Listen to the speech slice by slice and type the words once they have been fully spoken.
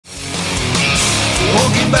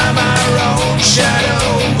by my own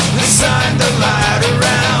shadow, beside the light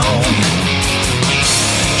around.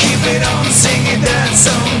 Keep it on singing that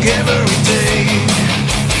song every day.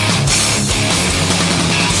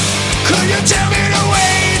 Could you tell me the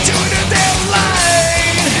way to the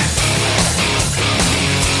deadline?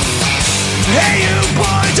 Hey you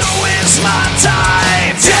boy, don't waste my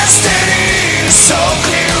time. Destiny is so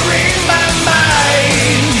clear in my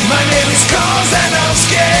mind. My name is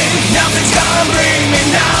Kozanowski. Nothing's gonna bring me,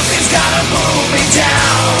 nothing's gonna pull me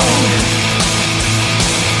down.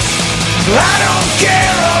 I don't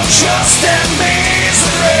care, oh trust in me.